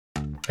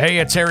Hey,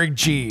 it's Eric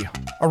G.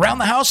 Around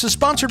the House is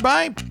sponsored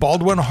by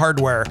Baldwin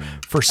Hardware.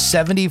 For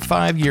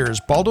 75 years,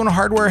 Baldwin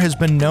Hardware has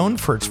been known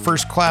for its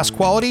first-class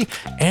quality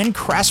and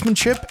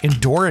craftsmanship in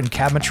door and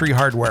cabinetry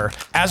hardware.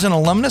 As an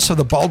alumnus of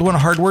the Baldwin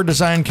Hardware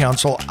Design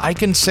Council, I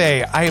can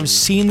say I have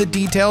seen the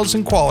details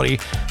and quality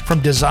from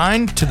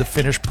design to the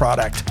finished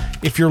product.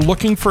 If you're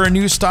looking for a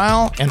new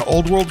style and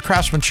old-world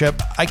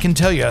craftsmanship, I can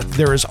tell you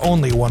there is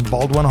only one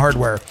Baldwin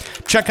Hardware.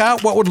 Check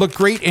out what would look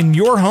great in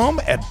your home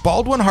at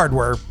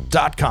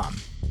baldwinhardware.com.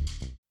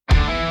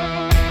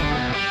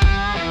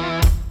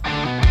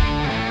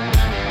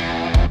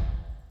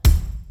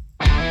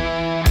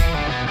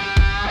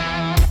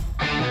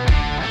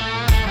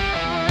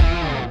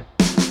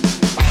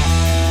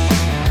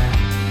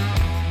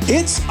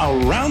 It's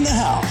Around the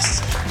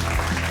House.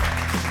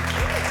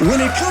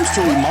 When it comes to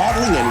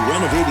remodeling and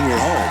renovating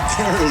your home,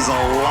 there is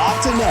a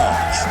lot to know,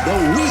 but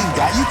we've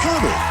got you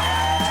covered.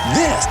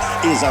 This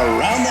is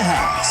Around the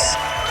House.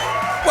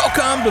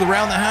 Welcome to the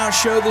Around the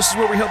House show. This is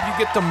where we help you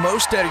get the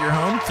most out of your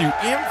home through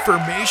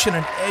information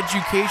and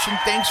education.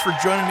 Thanks for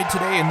joining me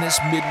today in this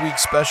midweek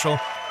special.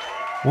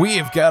 We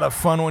have got a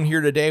fun one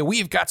here today.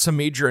 We've got some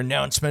major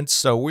announcements,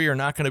 so we are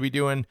not going to be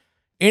doing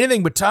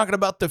anything but talking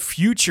about the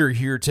future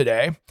here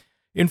today.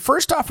 And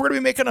first off, we're going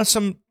to be making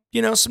some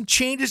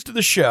changes to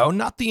the show,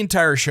 not the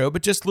entire show,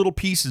 but just little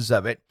pieces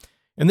of it.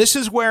 And this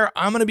is where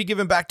I'm going to be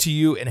giving back to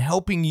you and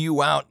helping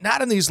you out,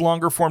 not in these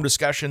longer form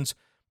discussions,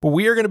 but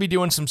we are going to be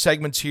doing some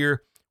segments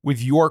here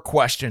with your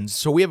questions.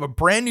 So we have a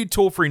brand new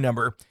toll-free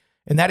number,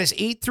 and that is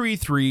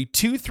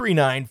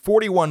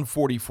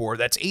 833-239-4144.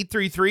 That's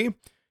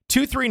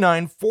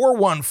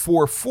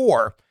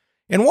 833-239-4144.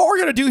 And what we're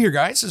going to do here,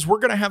 guys, is we're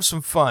going to have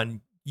some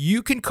fun.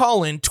 You can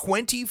call in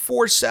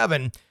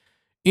 24/7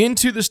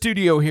 into the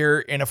studio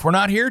here, and if we're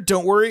not here,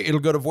 don't worry, it'll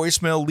go to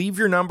voicemail. Leave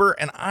your number,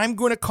 and I'm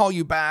going to call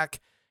you back,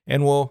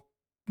 and we'll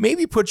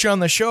maybe put you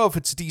on the show if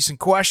it's a decent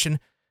question,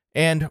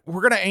 and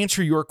we're going to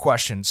answer your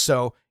questions.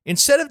 So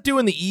instead of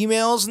doing the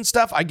emails and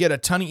stuff, I get a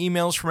ton of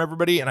emails from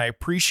everybody, and I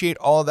appreciate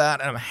all of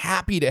that, and I'm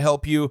happy to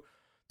help you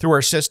through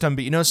our system.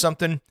 But you know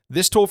something?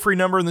 This toll-free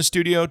number in the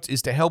studio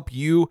is to help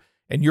you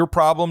and your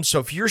problems. So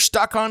if you're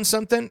stuck on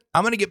something,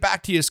 I'm going to get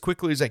back to you as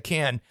quickly as I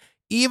can,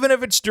 even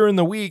if it's during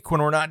the week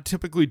when we're not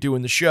typically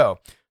doing the show.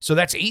 So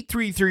that's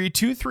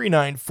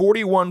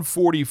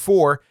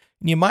 833-239-4144,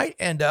 and you might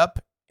end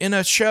up in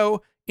a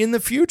show in the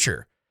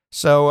future.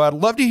 So I'd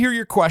love to hear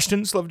your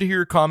questions, love to hear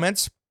your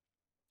comments,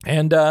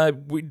 and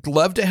we'd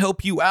love to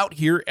help you out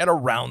here at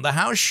Around the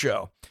House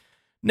show.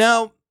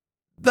 Now,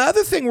 the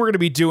other thing we're going to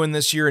be doing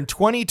this year in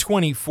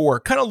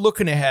 2024, kind of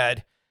looking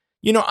ahead,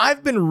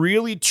 I've been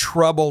really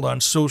troubled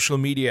on social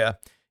media,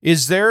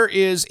 is there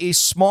is a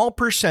small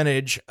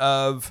percentage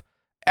of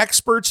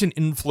experts and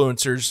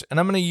influencers, and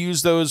I'm going to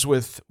use those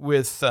with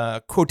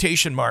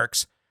quotation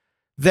marks,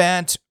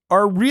 that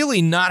are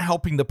really not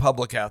helping the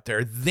public out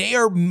there. They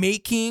are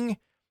making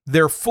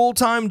their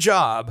full-time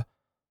job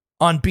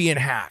on being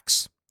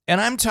hacks. And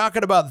I'm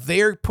talking about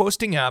they're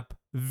posting up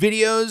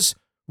videos,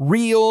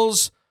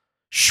 reels,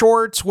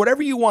 shorts,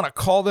 whatever you want to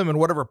call them and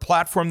whatever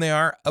platform they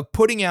are, of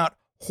putting out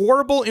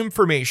horrible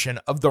information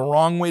of the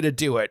wrong way to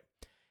do it.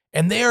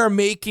 And they are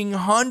making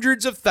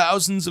hundreds of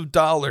thousands of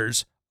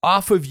dollars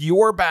off of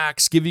your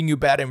backs, giving you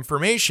bad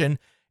information.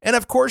 And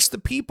of course, the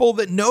people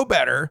that know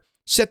better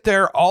sit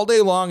there all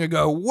day long and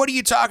go, what are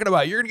you talking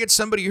about? You're going to get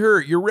somebody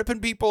hurt. You're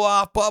ripping people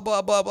off, blah,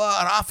 blah, blah, blah.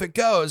 And off it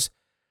goes.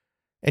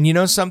 And you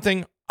know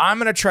something? I'm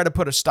going to try to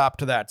put a stop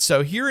to that.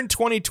 So here in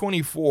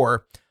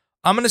 2024,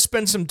 I'm going to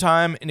spend some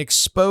time and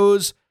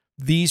expose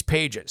these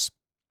pages,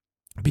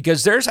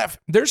 because there's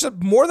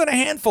more than a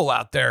handful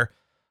out there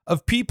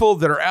of people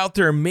that are out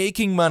there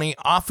making money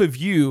off of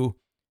you,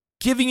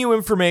 giving you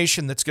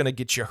information that's going to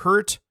get you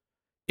hurt.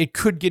 It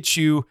could get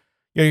you,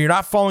 you're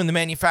not following the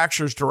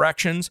manufacturer's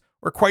directions,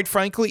 or quite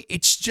frankly,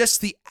 it's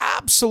just the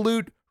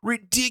absolute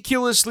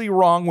ridiculously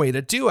wrong way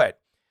to do it.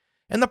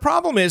 And the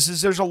problem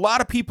is there's a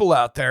lot of people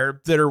out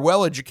there that are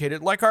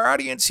well-educated, like our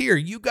audience here.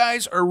 You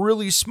guys are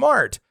really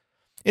smart.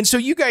 And so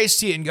you guys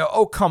see it and go,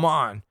 oh, come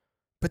on.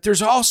 But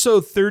there's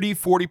also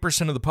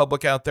 30-40% of the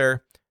public out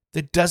there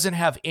that doesn't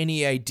have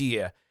any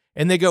idea.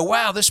 And they go,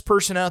 wow, this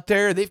person out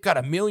there, they've got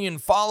 1 million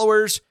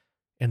followers.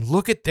 And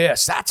look at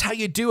this. That's how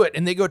you do it.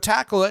 And they go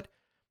tackle it.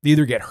 They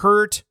either get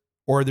hurt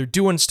or they're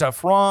doing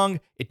stuff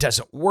wrong. It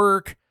doesn't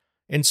work.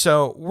 And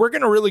so we're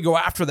going to really go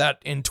after that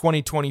in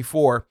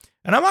 2024.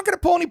 And I'm not going to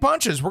pull any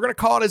punches. We're going to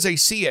call it as I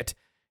see it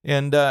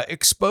and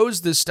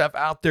expose this stuff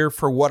out there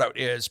for what it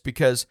is,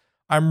 because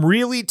I'm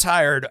really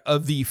tired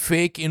of the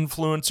fake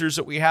influencers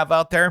that we have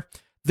out there.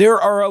 There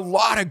are a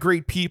lot of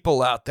great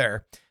people out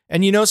there.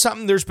 And you know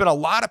something? There's been a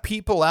lot of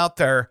people out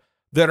there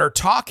that are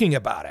talking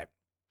about it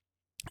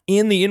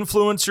in the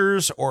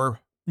influencers or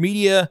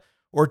media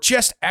or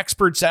just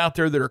experts out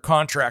there that are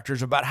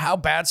contractors about how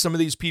bad some of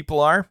these people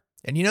are.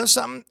 And you know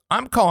something?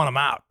 I'm calling them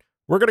out.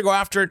 We're going to go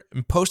after it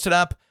and post it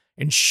up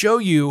and show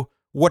you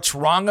what's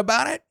wrong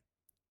about it.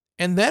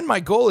 And then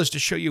my goal is to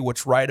show you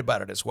what's right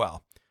about it as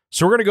well.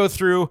 So we're going to go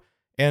through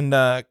and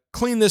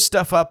clean this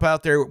stuff up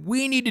out there.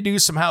 We need to do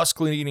some house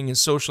cleaning in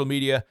social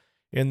media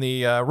in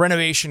the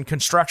renovation,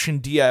 construction,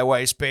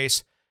 DIY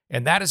space.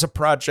 And that is a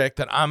project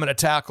that I'm going to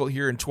tackle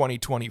here in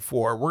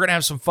 2024. We're going to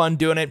have some fun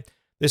doing it.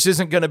 This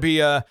isn't going to be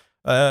a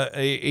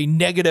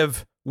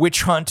negative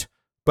witch hunt,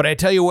 but I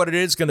tell you what it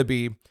is going to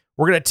be.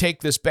 We're going to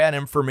take this bad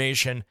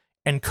information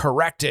and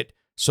correct it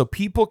so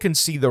people can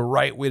see the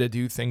right way to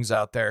do things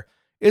out there.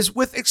 Is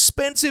with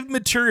expensive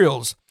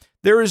materials,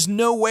 there is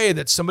no way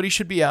that somebody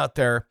should be out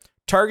there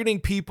targeting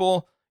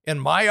people in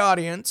my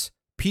audience,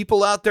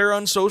 people out there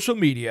on social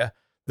media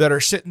that are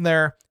sitting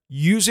there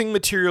using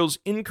materials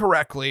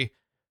incorrectly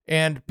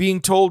and being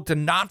told to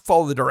not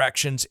follow the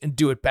directions and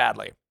do it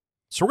badly.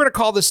 So we're going to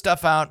call this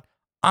stuff out.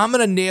 I'm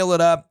going to nail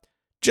it up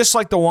just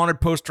like the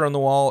wanted poster on the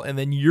wall, and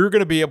then you're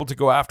going to be able to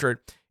go after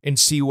it and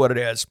see what it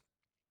is.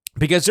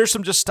 Because there's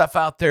some just stuff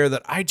out there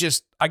that I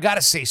got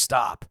to say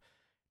stop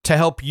to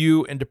help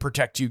you and to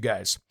protect you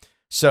guys.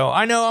 So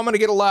I know I'm going to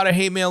get a lot of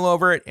hate mail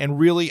over it, and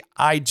really,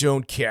 I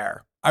don't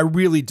care. I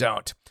really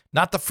don't.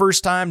 Not the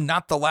first time,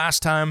 not the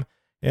last time.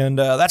 And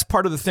that's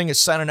part of the thing is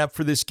signing up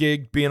for this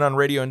gig, being on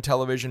radio and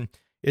television,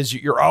 is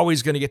you're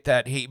always going to get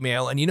that hate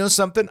mail. And you know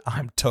something?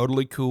 I'm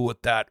totally cool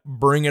with that.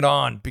 Bring it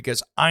on,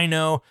 because I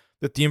know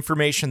that the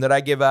information that I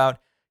give out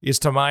is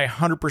to my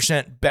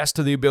 100% best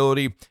of the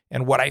ability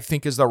and what I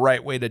think is the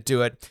right way to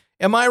do it.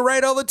 Am I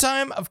right all the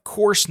time? Of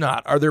course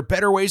not. Are there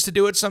better ways to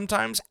do it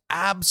sometimes?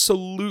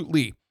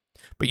 Absolutely.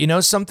 But you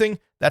know something?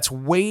 That's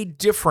way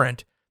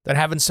different than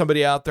having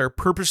somebody out there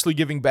purposely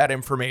giving bad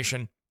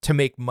information to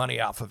make money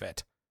off of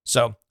it.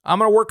 So I'm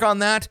going to work on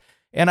that,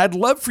 and I'd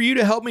love for you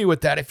to help me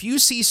with that. If you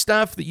see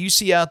stuff that you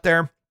see out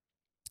there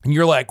and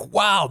you're like,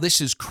 wow,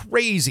 this is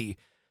crazy,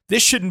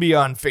 this shouldn't be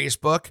on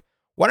Facebook,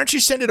 why don't you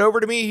send it over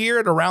to me here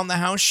at Around the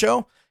House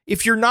Show?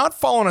 If you're not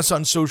following us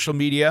on social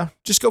media,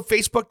 just go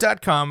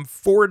facebook.com/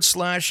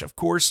 of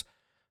course,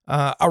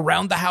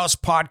 Around the House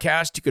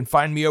podcast. You can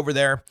find me over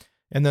there.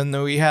 And then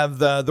we have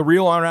the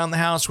Real Around the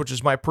House, which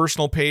is my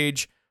personal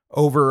page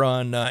over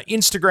on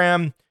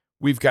Instagram.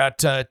 We've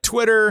got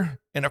Twitter.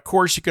 And of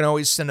course, you can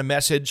always send a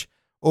message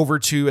over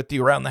to at the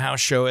Around the House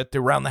Show at the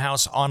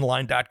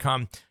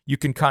aroundthehouseonline.com. You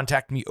can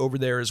contact me over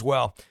there as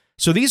well.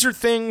 So these are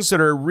things that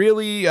are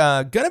really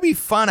going to be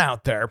fun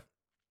out there.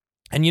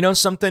 And you know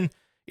something?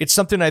 It's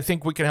something I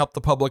think we can help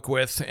the public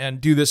with and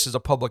do this as a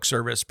public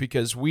service,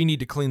 because we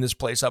need to clean this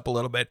place up a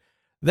little bit.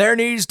 There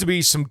needs to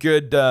be some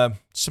good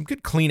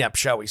cleanup,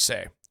 shall we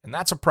say. And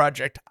that's a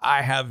project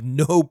I have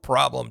no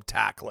problem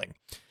tackling.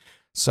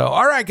 So,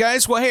 all right,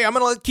 guys. Well, hey, I'm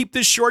going to keep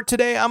this short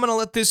today. I'm going to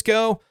let this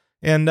go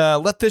and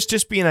let this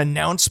just be an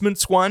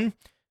announcements one.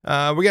 We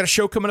got a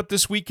show coming up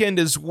this weekend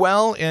as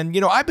well. And,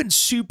 you know, I've been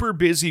super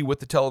busy with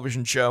the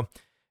television show,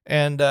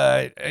 and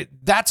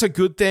that's a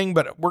good thing.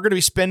 But we're going to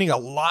be spending a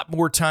lot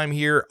more time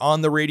here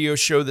on the radio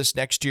show this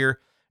next year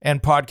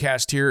and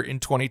podcast here in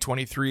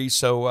 2023.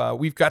 So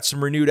we've got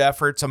some renewed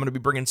efforts. I'm going to be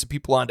bringing some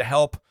people on to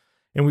help,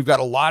 and we've got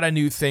a lot of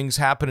new things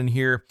happening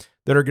here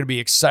that are going to be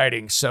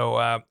exciting. So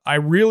I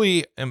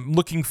really am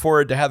looking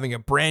forward to having a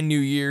brand new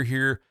year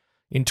here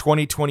in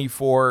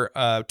 2024.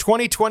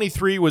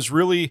 2023 was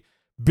really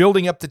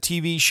building up the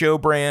TV show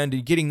brand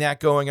and getting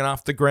that going and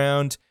off the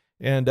ground.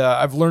 And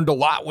I've learned a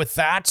lot with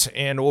that,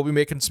 and we'll be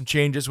making some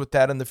changes with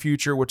that in the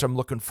future, which I'm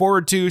looking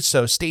forward to.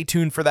 So stay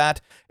tuned for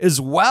that,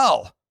 as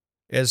well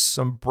as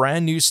some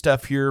brand new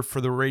stuff here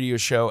for the radio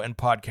show and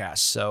podcast.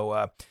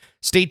 So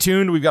stay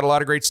tuned. We've got a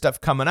lot of great stuff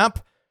coming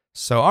up.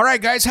 So, all right,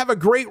 guys, have a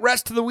great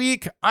rest of the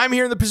week. I'm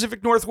here in the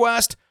Pacific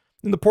Northwest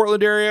in the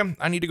Portland area.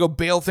 I need to go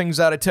bail things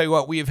out. I tell you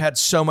what, we have had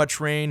so much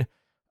rain.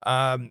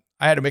 I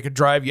had to make a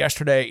drive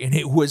yesterday, and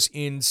it was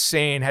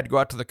insane. Had to go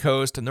out to the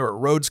coast, and there were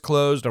roads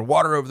closed and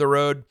water over the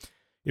road.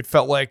 It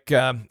felt like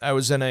I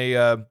was in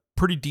a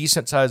pretty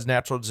decent-sized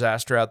natural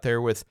disaster out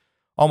there with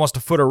almost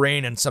a foot of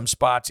rain in some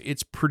spots.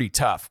 It's pretty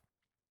tough.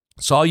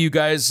 So all you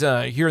guys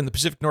here in the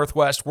Pacific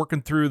Northwest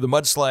working through the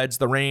mudslides,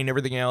 the rain,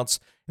 everything else,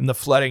 and the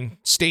flooding,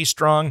 stay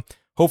strong.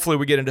 Hopefully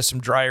we get into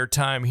some drier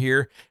time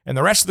here. And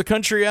the rest of the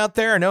country out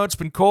there, I know it's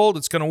been cold.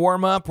 It's going to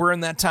warm up. We're in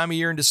that time of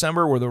year in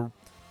December where the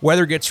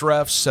weather gets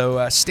rough.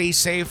 So stay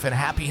safe and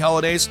happy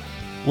holidays.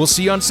 We'll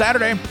see you on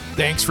Saturday.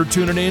 Thanks for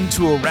tuning in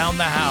to Around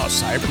the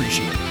House. I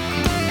appreciate it.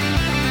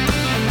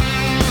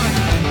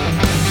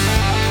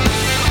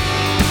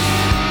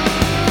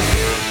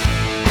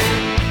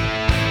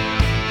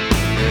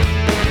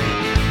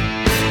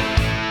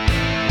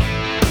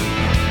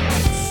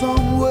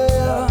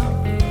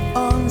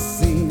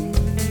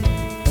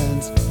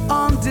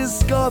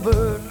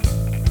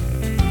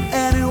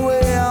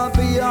 Anywhere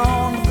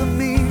beyond the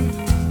mean,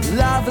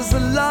 life is a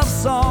love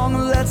song.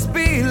 Let's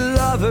be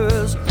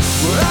lovers.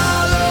 We're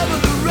all over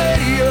the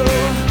radio.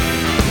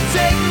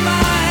 Take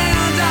my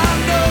hand, I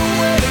know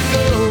where to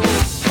go.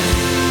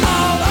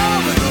 All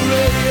over the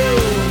radio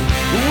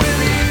with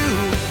you.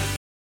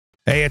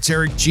 Hey, it's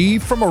Eric G.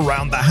 from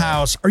Around the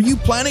House. Are you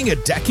planning a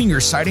decking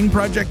or siding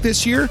project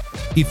this year?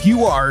 If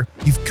you are,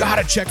 you've got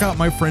to check out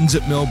my friends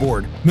at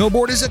Millboard.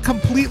 Millboard is a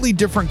completely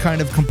different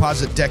kind of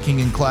composite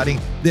decking and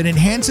cladding that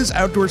enhances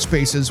outdoor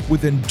spaces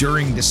with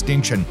enduring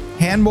distinction.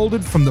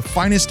 Hand-molded from the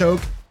finest oak,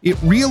 it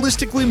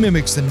realistically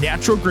mimics the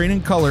natural grain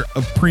and color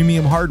of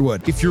premium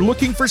hardwood. If you're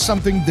looking for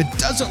something that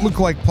doesn't look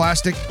like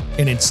plastic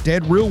and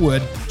instead real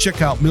wood,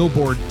 check out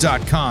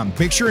millboard.com.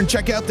 Make sure and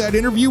check out that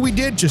interview we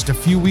did just a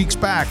few weeks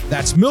back.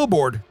 That's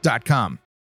millboard.com.